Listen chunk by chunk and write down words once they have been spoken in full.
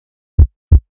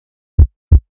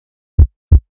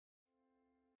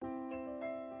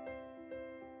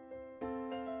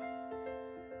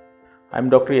I'm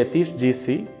Dr. Yathish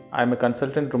G. I'm a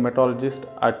consultant rheumatologist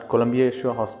at Columbia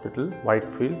Issue Hospital,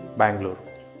 Whitefield, Bangalore.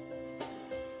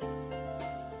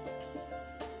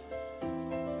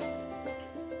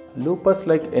 Lupus,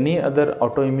 like any other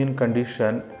autoimmune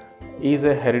condition, is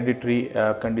a hereditary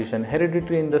condition.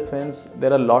 Hereditary in the sense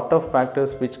there are a lot of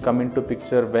factors which come into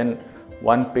picture when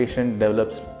one patient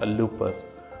develops a lupus.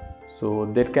 So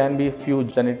there can be few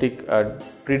genetic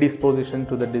predisposition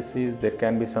to the disease. There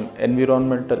can be some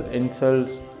environmental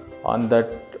insults on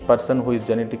that person who is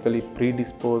genetically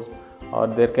predisposed, or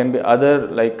there can be other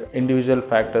like individual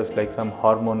factors like some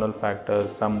hormonal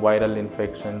factors, some viral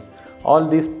infections. All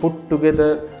these put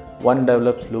together, one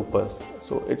develops lupus.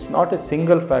 So it's not a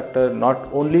single factor, not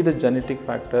only the genetic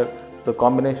factor, the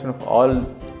combination of all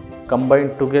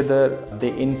combined together,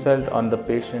 they insult on the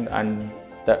patient, and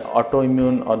the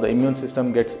autoimmune or the immune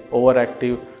system gets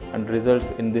overactive and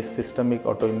results in this systemic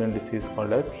autoimmune disease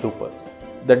called as lupus.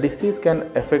 The disease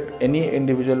can affect any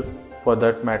individual for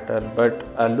that matter, but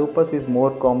lupus is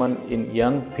more common in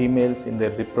young females in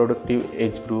their reproductive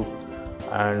age group,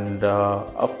 and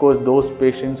of course those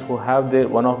patients who have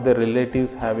one of their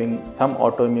relatives having some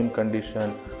autoimmune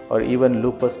condition or even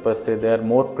lupus per se, they are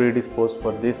more predisposed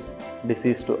for this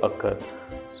disease to occur.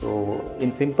 So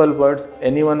in simple words,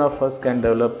 any one of us can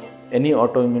develop any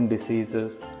autoimmune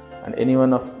diseases, and any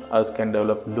one of us can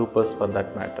develop lupus for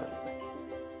that matter.